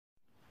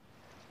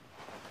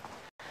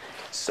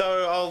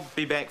So I'll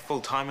be back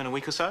full-time in a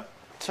week or so.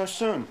 So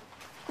soon?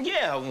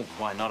 Yeah, well,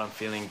 why not? I'm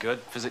feeling good,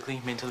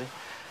 physically, mentally.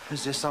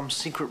 Is there some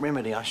secret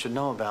remedy I should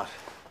know about?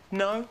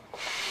 No,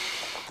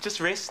 just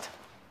rest.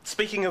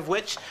 Speaking of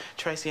which,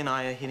 Tracy and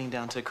I are heading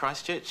down to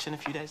Christchurch in a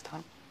few days'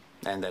 time.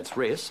 And that's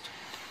rest?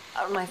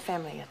 My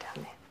family are down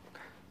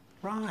there.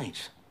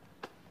 Right.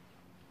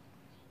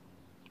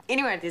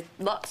 Anyway, there's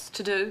lots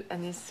to do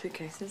and there's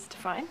suitcases to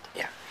find.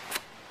 Yeah.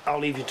 I'll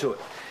leave you to it.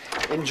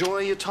 Enjoy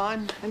your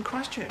time in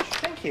Christchurch.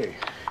 Thank you.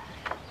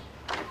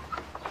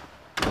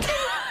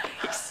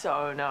 He's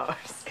so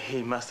nice.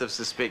 He must have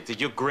suspected.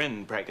 Your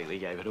grin practically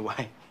gave it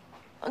away.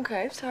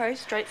 Okay, sorry.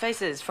 Straight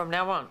faces from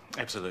now on.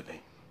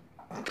 Absolutely.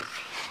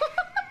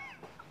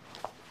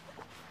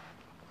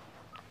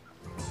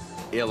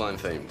 Airline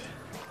themed.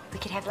 We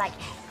could have, like,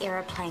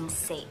 aeroplane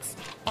seats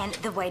and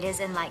the waiters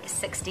in, like,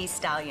 60s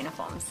style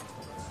uniforms.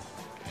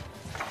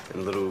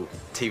 And little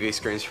TV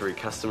screens for every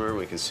customer, and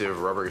we can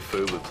serve rubbery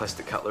food with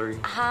plastic cutlery.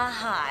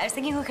 I was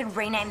thinking we could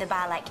rename the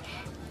bar, like,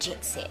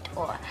 Jet Set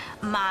or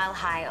Mile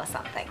High or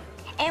something.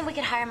 And we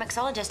could hire a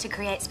mixologist to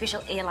create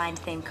special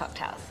airline-themed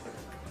cocktails.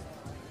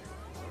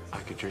 I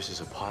could dress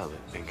as a pilot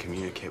and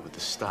communicate with the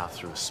staff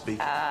through a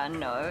speaker.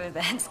 No,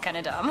 that's kind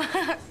of dumb.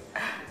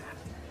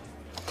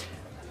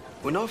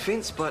 Well, no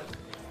offense, but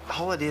the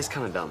whole idea's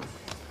kind of dumb.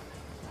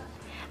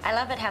 I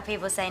love it how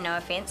people say no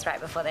offense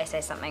right before they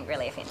say something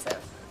really offensive.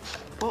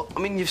 Well, I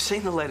mean, you've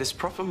seen the latest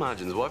profit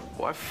margins.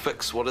 Why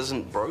fix what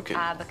isn't broken?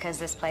 Because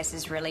this place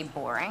is really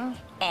boring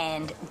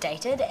and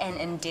dated and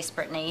in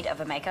desperate need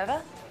of a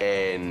makeover.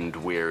 And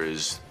where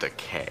is the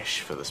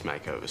cash for this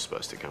makeover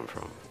supposed to come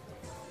from?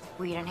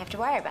 Well, you don't have to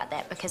worry about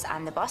that because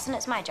I'm the boss and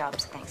it's my job,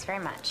 so thanks very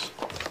much.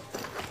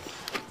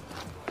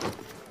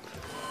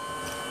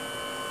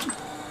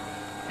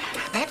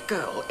 That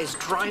girl is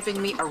driving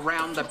me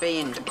around the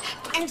bend.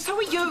 And so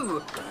are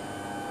you.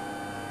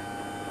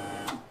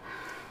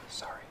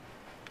 Sorry.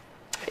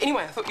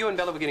 Anyway, I thought you and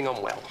Bella were getting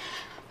on well.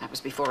 That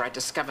was before I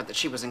discovered that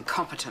she was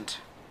incompetent.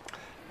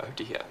 Oh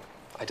dear.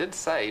 I did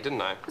say,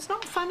 didn't I? It's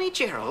not funny,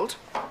 Gerald.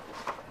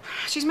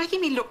 She's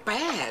making me look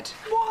bad.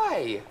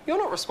 Why? You're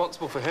not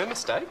responsible for her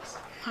mistakes.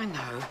 I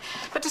know.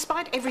 But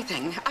despite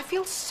everything, I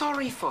feel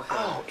sorry for her.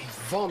 Oh,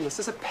 Yvonne, this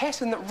is a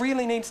pattern that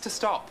really needs to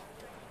stop.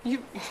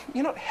 You're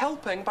not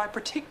helping by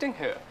protecting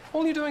her.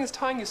 All you're doing is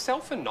tying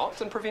yourself in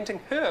knots and preventing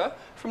her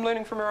from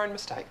learning from her own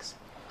mistakes.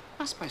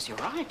 I suppose you're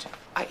right.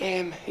 I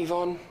am,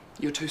 Yvonne.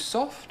 You're too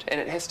soft,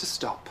 and it has to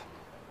stop.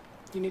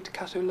 You need to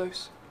cut her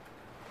loose.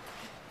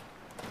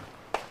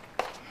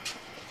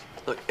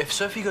 Look, if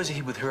Sophie goes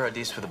ahead with her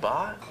ideas for the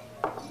bar,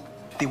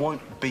 there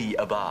won't be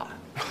a bar.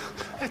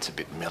 That's a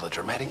bit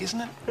melodramatic,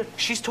 isn't it?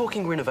 She's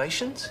talking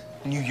renovations,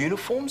 new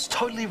uniforms,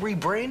 totally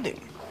rebranding.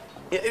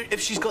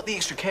 If she's got the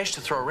extra cash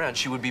to throw around,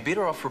 she would be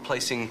better off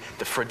replacing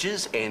the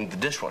fridges and the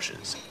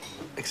dishwashers.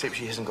 Except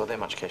she hasn't got that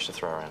much cash to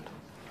throw around.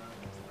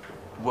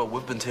 Well,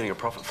 we've been turning a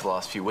profit for the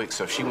last few weeks,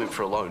 so if she went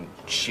for a loan,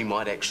 she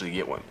might actually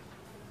get one.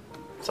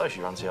 So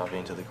she runs the IV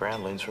into the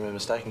ground, learns from her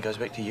mistake and goes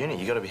back to uni.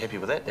 You got to be happy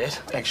with that, Dad.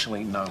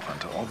 Actually, no,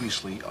 Hunter.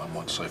 Obviously, I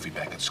want Sophie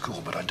back at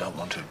school, but I don't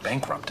want her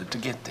bankrupted to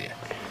get there.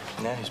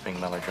 Now who's being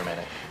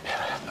melodramatic?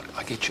 Look,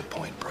 I get your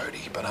point,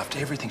 Brody, but after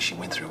everything she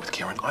went through with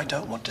Karen, I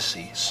don't want to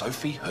see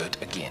Sophie hurt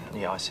again.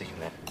 Yeah, I second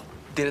that.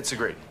 Then it's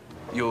agreed.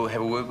 You'll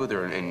have a word with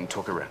her and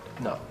talk her around.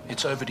 No,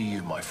 it's over to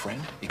you, my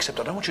friend. Except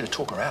I don't want you to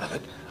talk her out of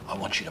it. I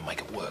want you to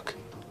make it work.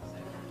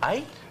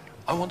 Eh?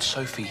 I want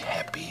Sophie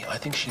happy. I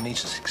think she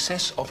needs a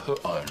success of her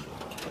own.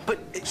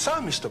 But so,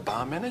 Mr.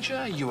 Bar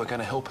Manager, you are going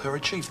to help her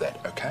achieve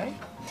that, okay?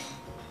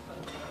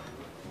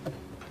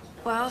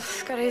 Well,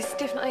 Scotty's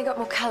definitely got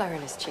more colour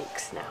in his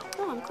cheeks now.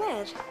 Oh, I'm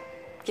glad.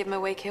 Give him a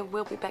week,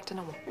 we'll be back to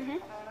normal.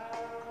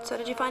 So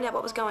did you find out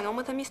what was going on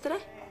with him yesterday?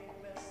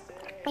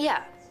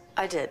 Yeah,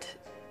 I did.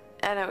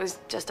 And it was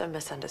just a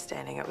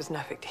misunderstanding. It was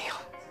no big deal.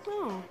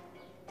 Oh,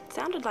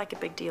 sounded like a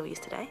big deal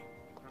yesterday.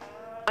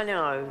 I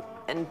know,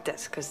 and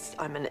that's because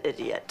I'm an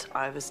idiot.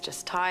 I was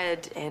just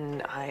tired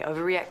and I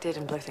overreacted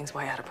and blew things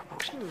way out of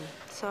proportion.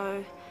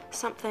 So,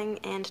 something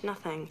and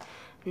nothing,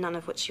 none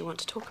of which you want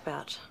to talk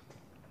about.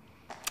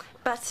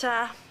 But,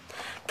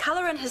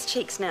 colour in his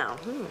cheeks now.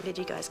 Did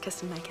you guys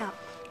kiss and make up?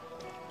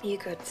 You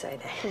could say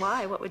that.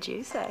 Why? What would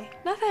you say?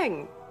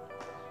 Nothing.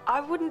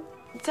 I wouldn't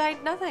say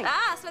nothing.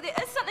 Ah, so there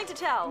is something to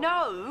tell.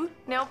 No.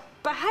 Now,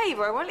 behave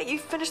or I won't let you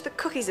finish the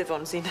cookies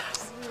Yvonne sent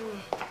us.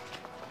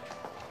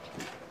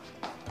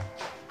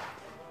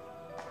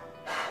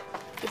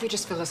 If you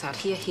just fill this out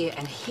here, here,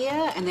 and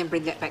here, and then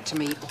bring that back to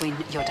me when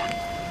you're done.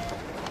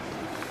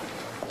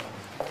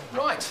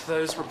 Right,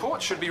 those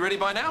reports should be ready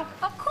by now.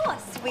 Of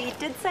course, we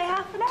did say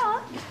half an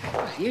hour.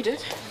 Well, you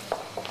did.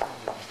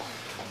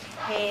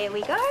 Here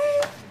we go.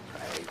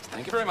 Great,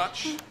 thank you very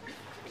much.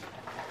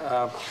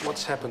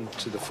 What's happened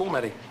to the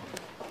formatting?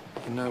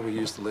 You know we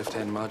use the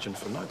left-hand margin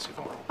for notes,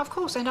 Yvonne. Of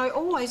course, and I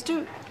always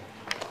do.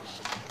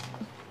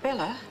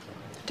 Bella,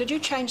 did you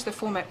change the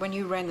format when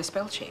you ran the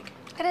spell check?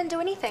 I didn't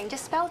do anything,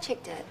 just spell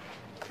checked it.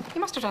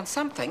 You must have done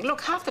something.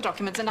 Look, half the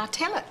document's in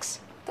italics.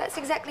 That's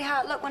exactly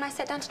how it looked when I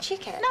sat down to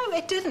check it. No,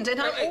 it didn't,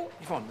 and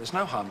Yvonne, there's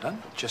no harm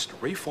done. Just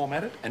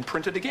reformat it and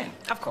print it again.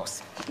 Of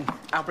course.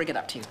 I'll bring it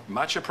up to you.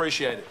 Much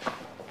appreciated.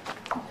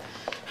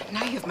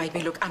 Now you've made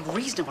me look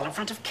unreasonable in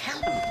front of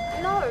Callum.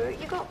 No,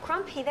 you got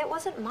grumpy. That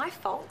wasn't my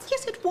fault.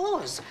 Yes, it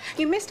was.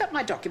 You messed up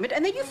my document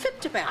and then you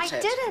fibbed about I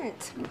it.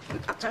 didn't.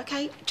 It's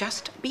okay.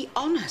 Just be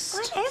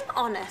honest. I am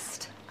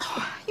honest.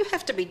 Oh, you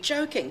have to be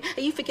joking.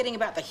 Are you forgetting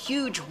about the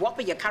huge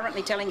whopper you're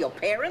currently telling your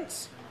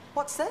parents?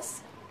 What's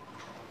this?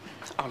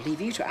 I'll leave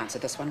you to answer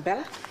this one,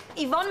 Bella.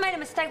 Yvonne made a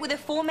mistake with her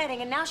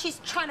formatting and now she's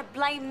trying to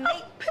blame me.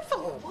 Oh,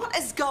 Piffle! What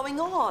is going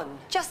on?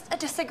 Just a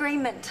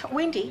disagreement.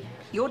 Wendy,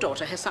 your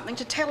daughter has something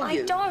to tell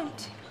you. I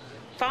don't.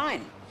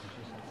 Fine.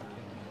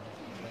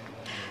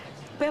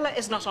 Bella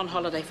is not on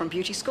holiday from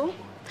beauty school.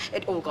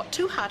 It all got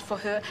too hard for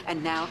her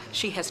and now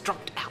she has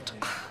dropped out.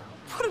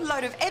 What a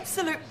load of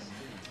absolute...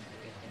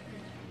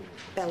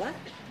 Bella?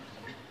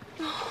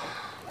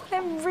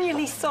 I'm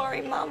really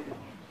sorry, Mum.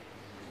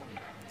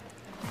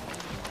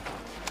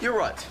 You're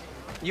right.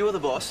 You are the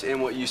boss,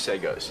 and what you say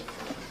goes.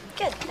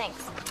 Good,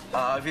 thanks.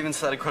 I've even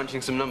started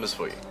crunching some numbers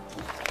for you.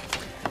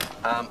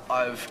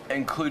 I've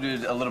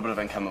included a little bit of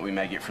income that we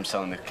may get from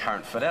selling the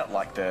current fit-out,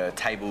 like the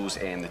tables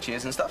and the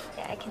chairs and stuff.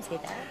 Yeah, I can see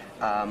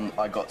that.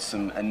 I got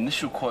some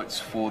initial quotes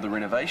for the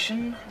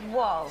renovation.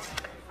 Whoa.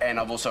 And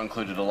I've also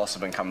included a loss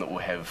of income that we'll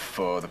have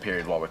for the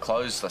period while we're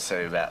closed, let's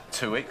say about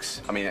 2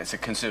 weeks. I mean, it's a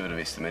conservative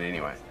estimate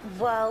anyway.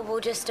 Well, we'll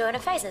just do it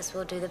in phases.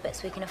 We'll do the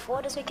bits we can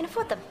afford as we can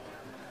afford them.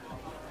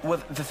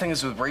 Well, the thing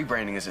is with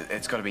rebranding is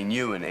it's got to be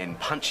new and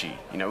punchy.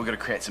 You know, we've got to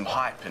create some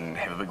hype and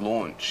have a big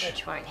launch.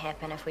 Which won't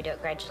happen if we do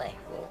it gradually.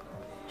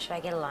 Should I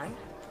get a loan?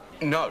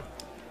 No.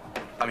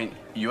 I mean,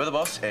 you are the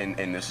boss, and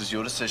this is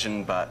your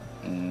decision, but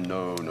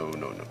no.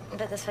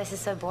 But this place is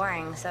so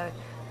boring, so...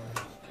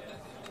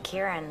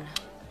 Kieran.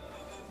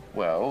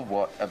 Well,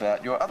 what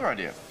about your other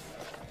idea?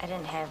 I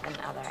didn't have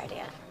another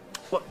idea.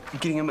 What,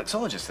 getting a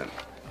mixologist then?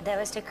 That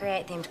was to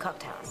create themed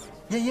cocktails.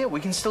 Yeah, we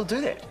can still do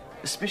that.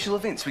 The special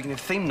events, we can have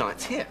theme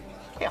nights here.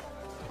 Yeah.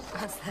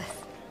 What's this?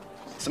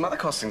 Some other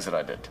costings that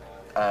I did.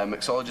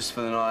 Mixologist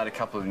for the night, a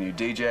couple of new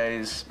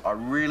DJs. I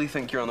really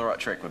think you're on the right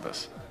track with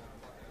this.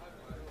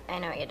 I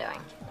know what you're doing.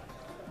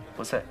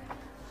 What's that?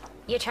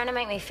 You're trying to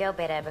make me feel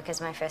better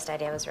because my first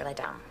idea was really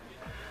dumb.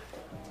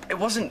 It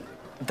wasn't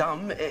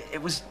dumb,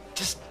 it was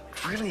just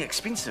really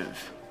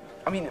expensive.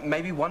 I mean,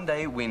 maybe one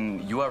day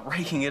when you are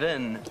raking it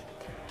in.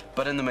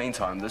 But in the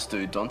meantime, this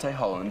dude, Dante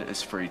Holland,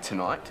 is free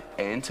tonight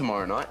and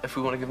tomorrow night if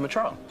we want to give him a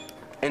trial.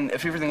 And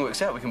if everything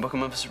works out, we can book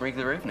him in for some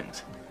regular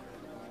evenings.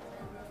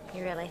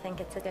 You really think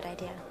it's a good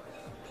idea?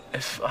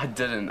 If I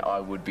didn't, I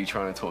would be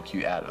trying to talk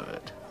you out of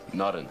it,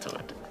 not into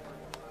it.